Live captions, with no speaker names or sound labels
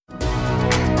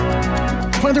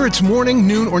Whether it's morning,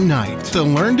 noon, or night, the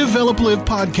Learn, Develop, Live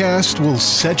podcast will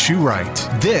set you right.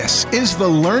 This is the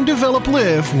Learn, Develop,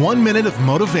 Live 1 Minute of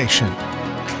Motivation.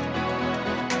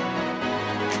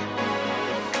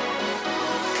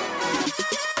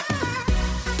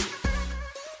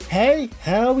 Hey,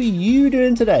 how are you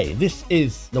doing today? This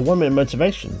is the 1 Minute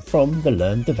Motivation from the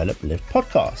Learn, Develop, Live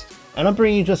podcast. And I'm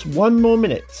bringing you just one more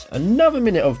minute, another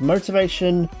minute of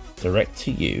motivation direct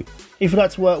to you. If you'd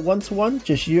like to work one-to-one,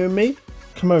 just you and me,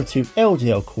 come over to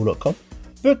ldlcall.com,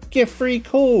 book your free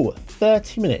call,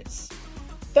 30 minutes.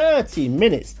 30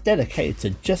 minutes dedicated to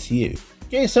just you.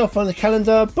 Get yourself on the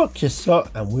calendar, book your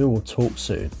slot, and we will talk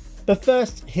soon. But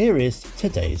first, here is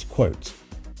today's quote.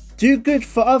 Do good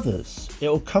for others, it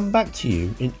will come back to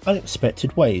you in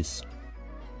unexpected ways.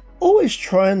 Always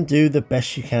try and do the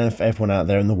best you can for everyone out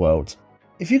there in the world.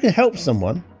 If you can help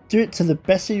someone, do it to the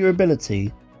best of your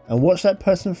ability and watch that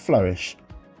person flourish.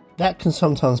 That can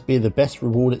sometimes be the best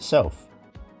reward itself.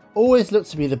 Always look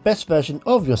to be the best version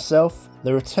of yourself.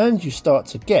 The returns you start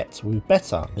to get will be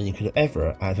better than you could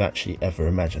ever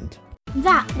imagined.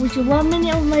 That was your 1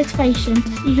 minute of motivation.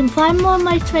 You can find more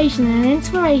motivation and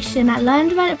inspiration at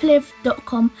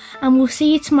learndeveloplive.com, and we'll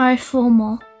see you tomorrow for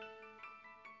more.